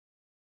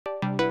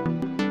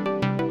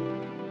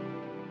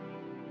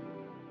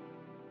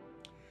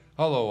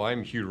Hello,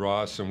 I'm Hugh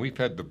Ross, and we've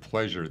had the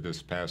pleasure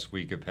this past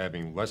week of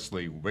having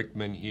Leslie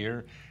Wickman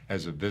here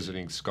as a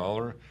visiting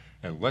scholar.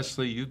 And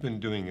Leslie, you've been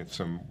doing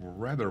some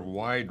rather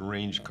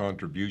wide-range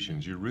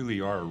contributions. You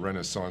really are a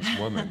Renaissance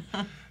woman,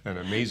 an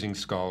amazing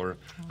scholar.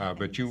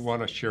 But you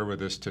want to share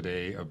with us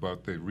today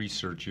about the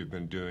research you've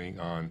been doing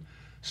on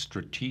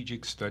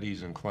strategic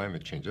studies in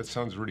climate change. That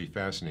sounds really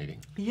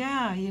fascinating.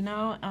 Yeah,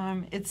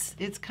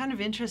 it's kind of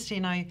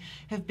interesting. I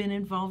have been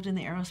involved in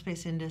the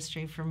aerospace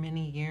industry for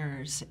many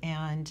years,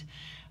 and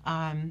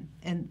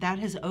that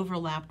has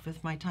overlapped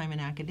with my time in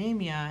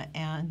academia.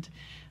 And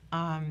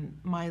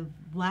my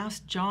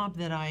last job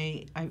that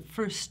I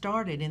first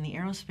started in the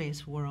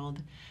aerospace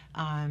world,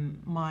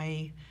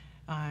 my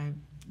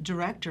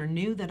director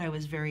knew that I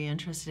was very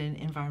interested in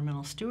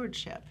environmental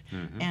stewardship,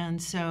 and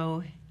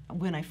so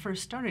when I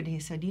first started, he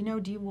said,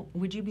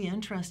 would you be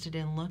interested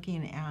in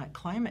looking at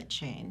climate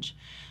change,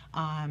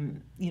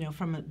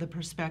 from the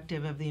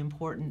perspective of the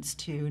importance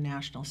to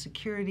national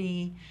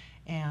security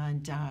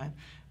and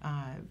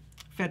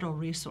federal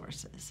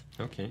resources.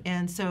 Okay.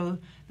 And so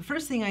the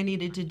first thing I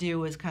needed to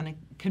do was kind of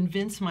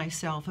convince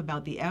myself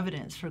about the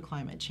evidence for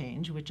climate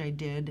change, which I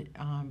did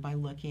by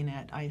looking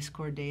at ice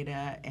core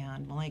data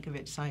and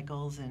Milankovitch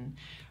cycles and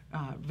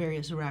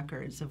various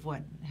records of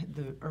what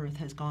the Earth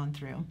has gone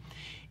through.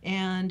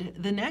 And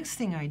the next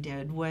thing I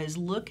did was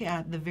look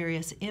at the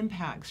various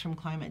impacts from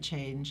climate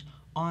change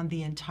on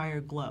the entire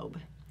globe.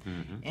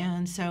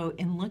 And so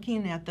in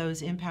looking at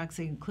those impacts,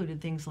 they included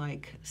things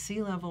like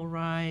sea level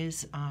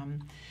rise,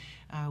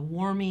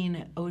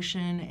 warming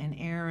ocean and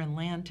air and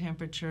land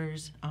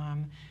temperatures,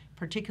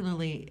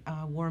 particularly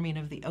warming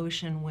of the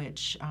ocean,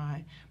 which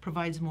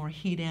provides more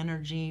heat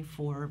energy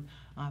for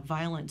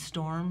violent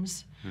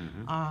storms.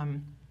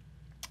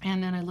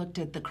 And then I looked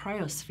at the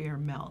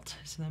cryosphere melt,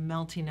 so the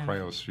melting of...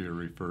 Cryosphere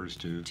refers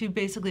to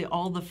basically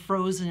all the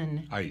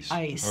frozen ice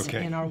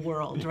Okay. in our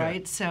world,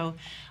 right? So,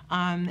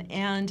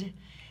 and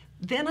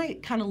then I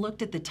kind of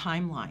looked at the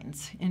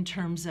timelines in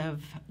terms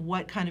of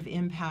what kind of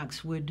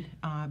impacts would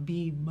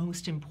be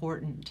most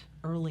important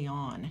early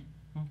on.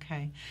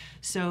 Okay,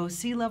 so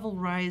sea level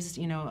rise,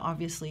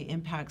 obviously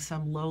impacts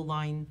some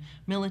low-lying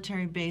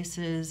military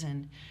bases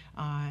and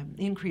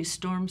increased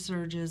storm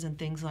surges and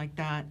things like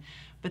that.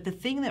 But the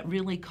thing that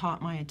really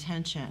caught my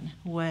attention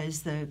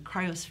was the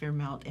cryosphere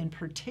melt, and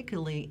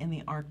particularly in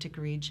the Arctic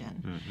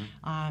region.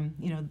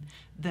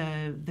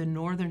 The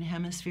northern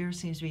hemisphere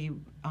seems to be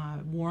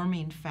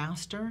warming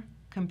faster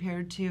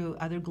compared to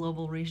other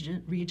global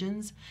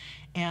regions,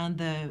 and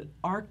the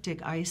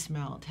Arctic ice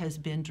melt has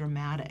been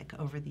dramatic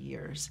over the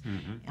years.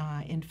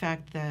 In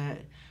fact, the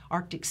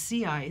Arctic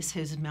sea ice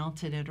has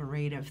melted at a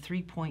rate of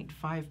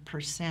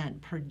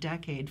 3.5% per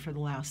decade for the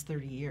last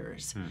 30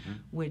 years,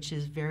 which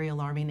is very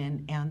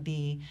alarming. And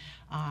the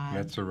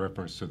that's a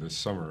reference to the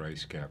summer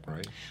ice cap,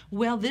 right?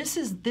 Well, this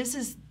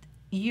is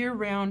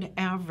year-round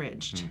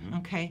averaged,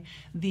 okay?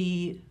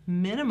 The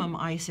minimum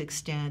ice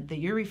extent that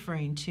you're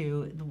referring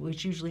to,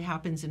 which usually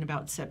happens in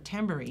about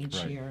September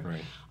each year,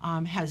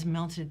 has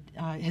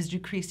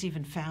decreased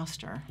even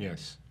faster.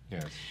 Yes.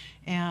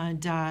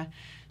 And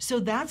so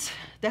that's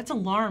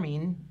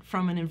alarming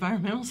from an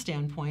environmental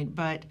standpoint,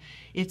 but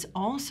it's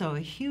also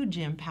a huge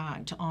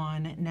impact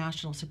on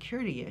national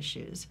security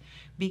issues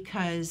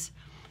because,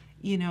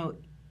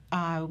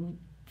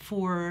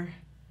 for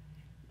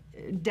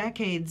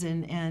decades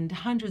and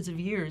hundreds of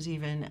years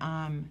even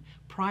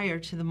prior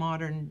to the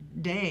modern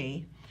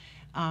day,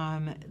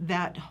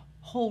 that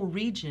whole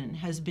region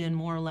has been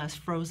more or less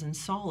frozen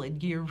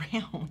solid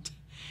year-round.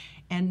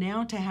 And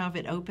now to have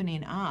it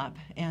opening up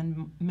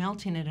and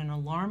melting at an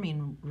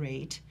alarming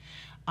rate,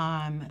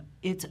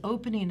 it's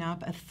opening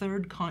up a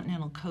third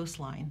continental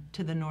coastline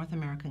to the North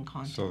American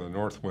continent. So the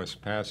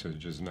Northwest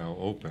Passage is now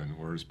open,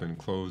 where it's been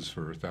closed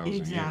for 1,000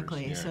 years.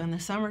 Exactly. Yeah. So in the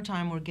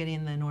summertime, we're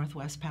getting the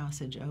Northwest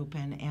Passage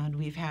open, and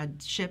we've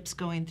had ships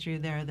going through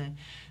there.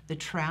 The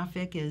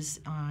traffic is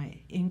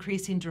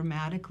increasing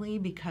dramatically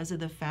because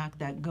of the fact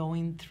that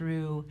going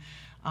through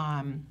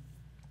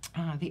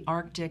the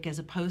Arctic, as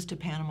opposed to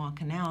Panama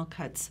Canal,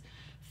 cuts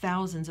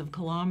thousands of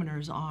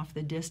kilometers off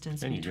the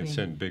distance and between. You can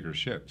send bigger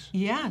ships.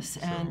 Yes,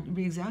 and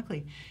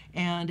exactly.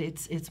 And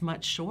it's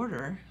much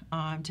shorter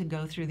to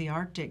go through the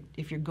Arctic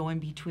if you're going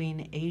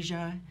between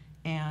Asia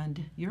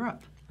and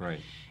Europe. Right.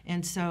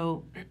 And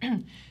so,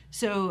 and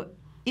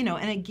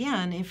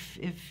again, if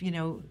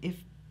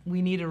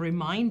we need a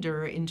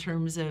reminder in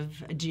terms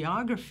of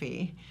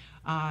geography,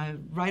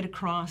 right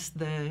across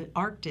the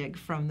Arctic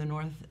from the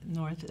North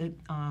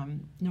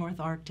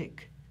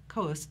Arctic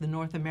coast, the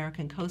North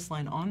American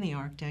coastline on the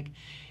Arctic,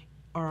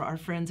 are our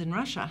friends in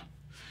Russia.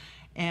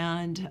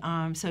 And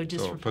so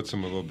it puts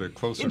them a little bit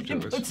closer to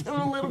us. It puts them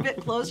a little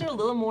bit closer, a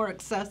little more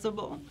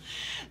accessible.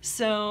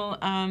 So,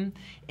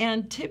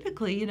 and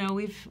typically,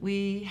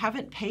 we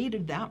haven't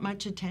paid that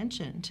much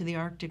attention to the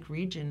Arctic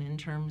region in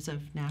terms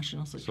of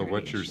national security So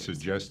what you're issues.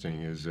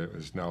 suggesting is it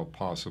is now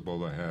possible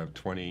to have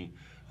 20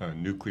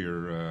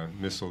 nuclear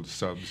missile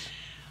subs.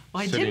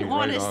 Well, I didn't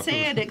want to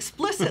say it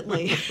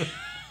explicitly,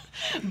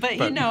 but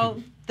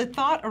the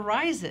thought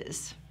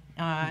arises.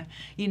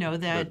 you know,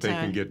 that they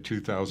can get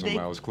 2,000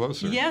 miles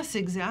closer. Yes,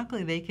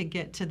 exactly. They could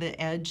get to the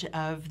edge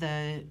of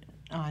the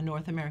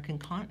North American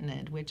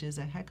continent, which is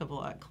a heck of a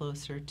lot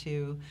closer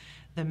to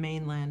the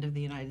mainland of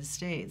the United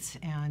States.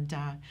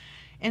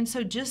 And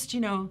so just,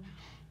 you know,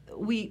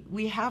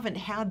 we haven't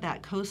had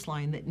that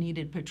coastline that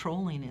needed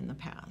patrolling in the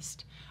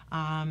past.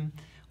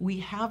 We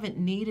haven't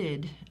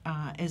needed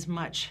as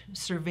much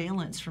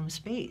surveillance from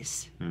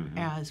space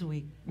as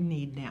we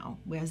need now,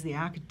 as the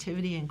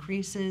activity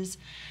increases.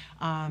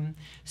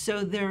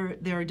 So there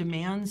are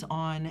demands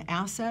on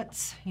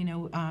assets. You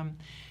know,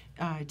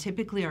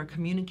 typically our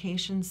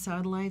communications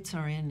satellites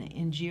are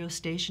in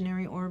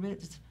geostationary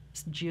orbits,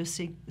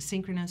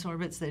 geosynchronous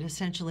orbits that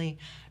essentially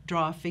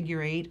draw a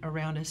figure 8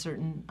 around a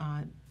certain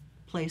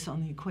place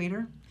on the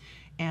equator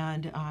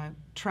and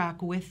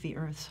track with the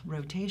Earth's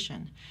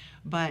rotation.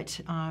 But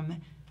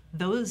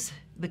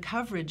the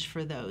coverage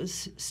for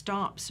those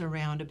stops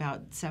around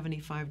about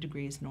 75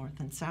 degrees north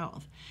and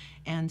south.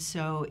 And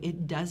so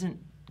it doesn't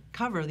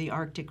cover the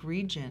Arctic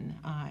region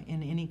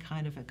in any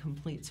kind of a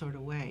complete sort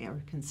of way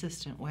or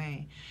consistent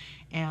way.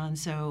 And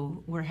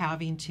so we're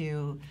having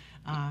to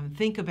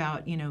think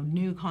about, you know,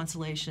 new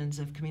constellations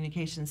of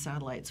communication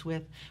satellites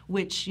with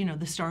which, you know,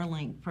 the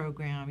Starlink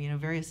program, you know,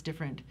 various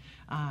different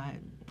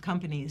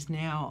companies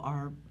now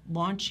are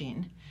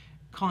launching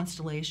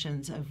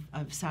constellations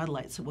of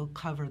satellites that will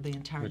cover the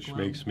entire globe. Which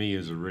makes me,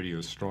 as a radio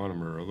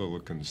astronomer, a little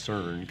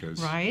concerned,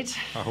 because right?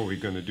 How are we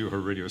going to do our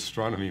radio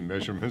astronomy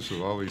measurements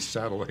with all these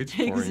satellites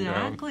pouring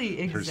down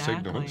their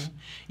signals?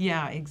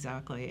 Yeah,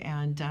 exactly.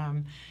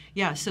 And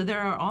yeah, so there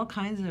are all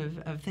kinds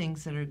of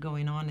things that are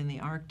going on in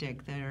the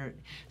Arctic that are.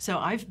 So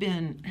I've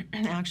been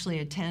actually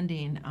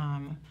attending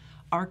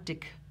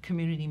Arctic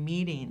community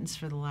meetings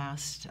for the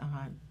last.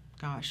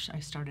 Gosh, I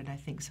started, I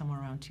think,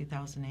 somewhere around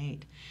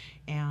 2008.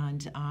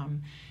 And,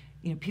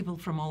 you know, people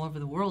from all over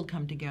the world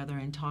come together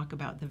and talk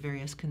about the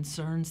various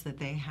concerns that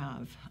they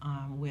have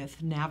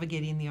with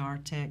navigating the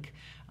Arctic,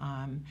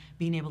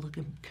 being able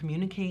to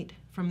communicate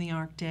from the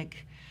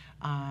Arctic,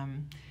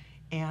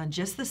 and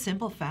just the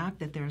simple fact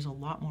that there's a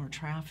lot more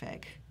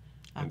traffic.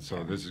 And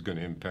so this is going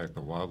to impact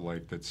the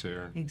wildlife that's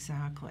there?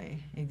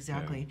 Exactly.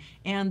 Yeah.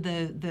 And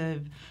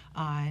the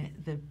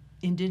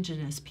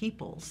Indigenous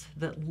peoples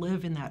that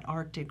live in that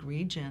Arctic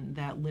region,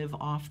 that live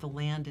off the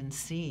land and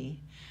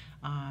sea,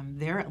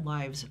 their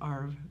lives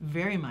are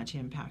very much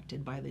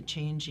impacted by the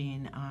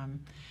changing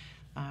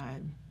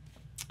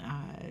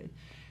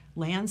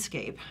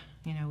landscape.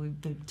 You know,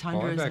 the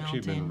tundra is melting. I've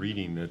actually been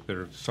reading that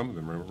some of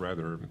them are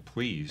rather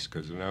pleased,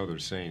 because now they're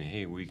saying,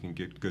 hey, we can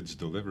get goods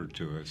delivered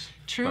to us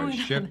by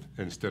ship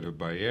instead of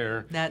by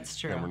air. That's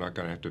true. And we're not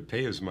going to have to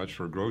pay as much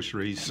for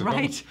groceries. So.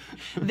 Right.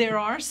 There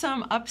are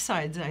some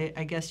upsides,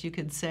 I guess you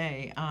could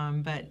say.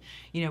 But,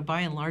 you know,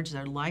 by and large,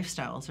 their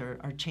lifestyles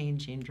are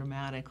changing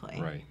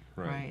dramatically.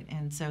 Right.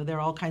 And so there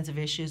are all kinds of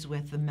issues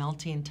with the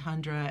melting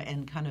tundra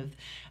and kind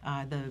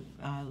of the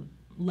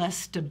less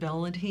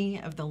stability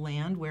of the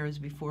land, whereas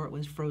before it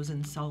was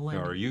frozen solid.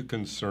 Now, are you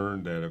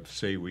concerned that if,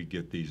 say, we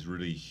get these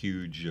really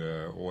huge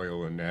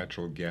oil and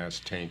natural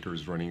gas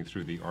tankers running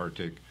through the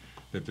Arctic,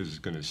 that this is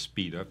going to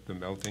speed up the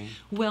melting?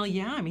 Well,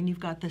 yeah. I mean,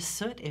 you've got the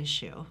soot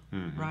issue,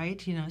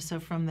 right? You know, so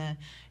from the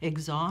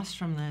exhaust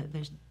from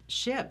the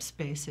ships,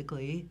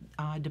 basically,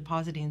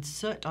 depositing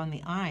soot on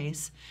the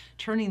ice,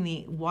 turning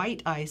the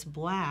white ice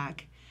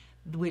black,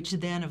 which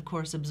then, of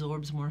course,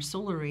 absorbs more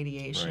solar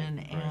radiation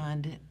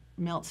and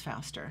melts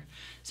faster.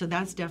 So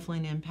that's definitely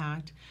an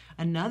impact.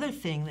 Another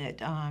thing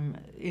that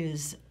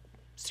is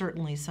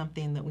certainly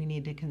something that we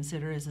need to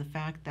consider is the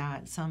fact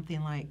that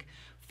something like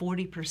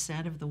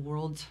 40% of the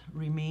world's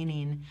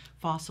remaining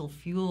fossil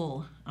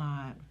fuel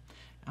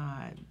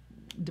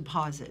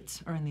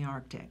deposits are in the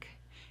Arctic.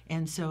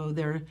 And so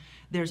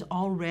there's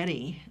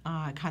already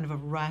kind of a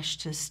rush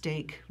to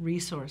stake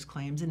resource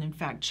claims. And in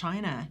fact,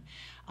 China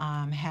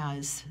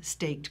has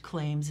staked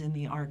claims in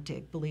the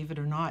Arctic, believe it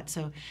or not.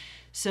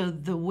 So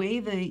the way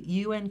the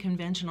UN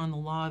Convention on the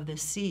Law of the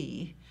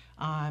Sea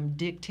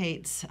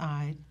dictates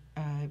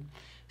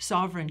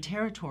sovereign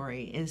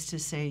territory is to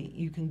say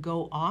you can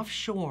go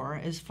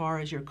offshore as far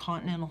as your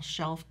continental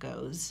shelf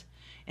goes,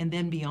 and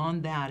then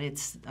beyond that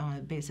it's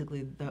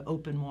basically the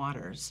open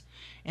waters.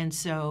 And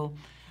so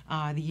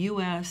the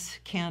U.S.,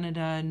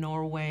 Canada,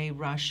 Norway,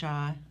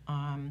 Russia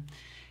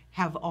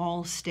have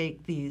all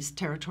staked these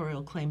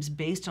territorial claims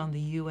based on the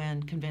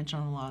UN Convention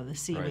on the Law of the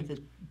Sea with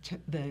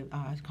the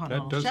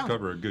continental That does shelf.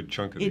 cover a good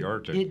chunk of the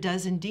Arctic. It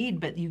does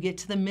indeed, but you get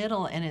to the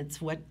middle and it's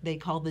what they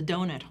call the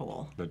donut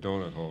hole. The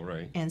donut hole,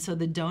 right. And so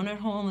the donut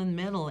hole in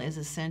the middle is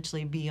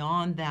essentially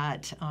beyond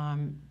that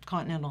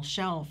continental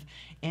shelf.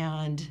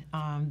 And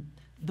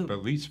but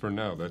at least for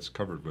now, that's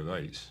covered with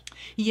ice.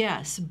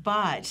 Yes,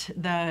 but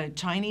the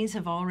Chinese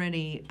have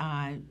already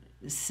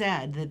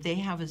said that they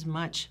have as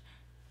much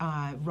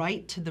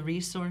right to the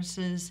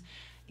resources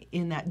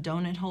in that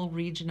donut hole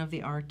region of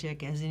the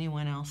Arctic as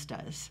anyone else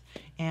does.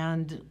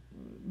 And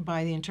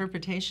by the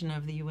interpretation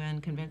of the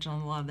UN Convention on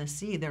the Law of the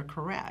Sea, they're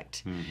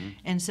correct.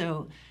 And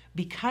so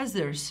because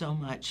there's so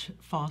much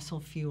fossil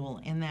fuel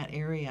in that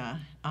area,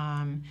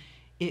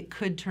 it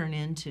could turn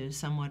into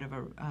somewhat of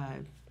a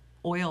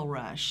oil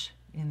rush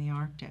in the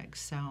Arctic.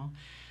 So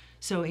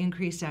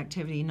increased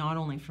activity not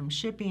only from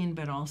shipping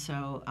but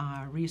also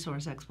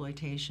resource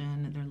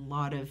exploitation. There's a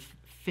lot of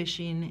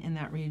fishing in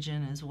that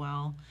region as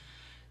well.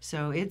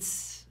 So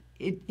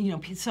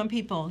some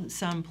people,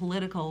 some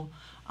political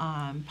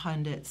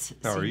pundits.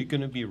 Now, are you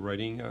going to be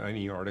writing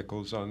any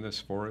articles on this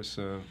for us,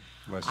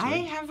 Leslie? I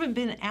haven't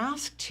been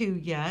asked to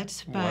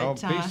yet, but well,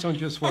 based on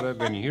just what I've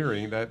been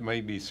hearing, that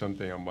might be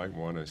something I might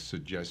want to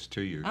suggest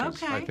to you.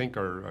 'Cause okay. I think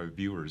our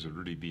viewers would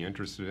really be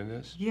interested in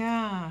this.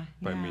 Yeah.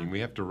 But, I mean, we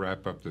have to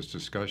wrap up this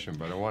discussion,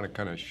 but I want to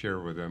kind of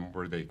share with them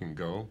where they can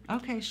go.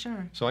 Okay,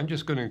 sure. So I'm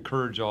just going to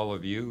encourage all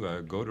of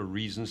you, go to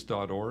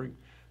reasons.org,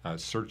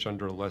 search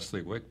under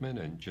Leslie Wickman,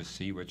 and just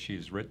see what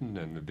she's written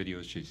and the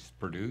videos she's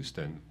produced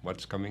and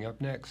what's coming up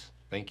next.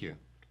 Thank you.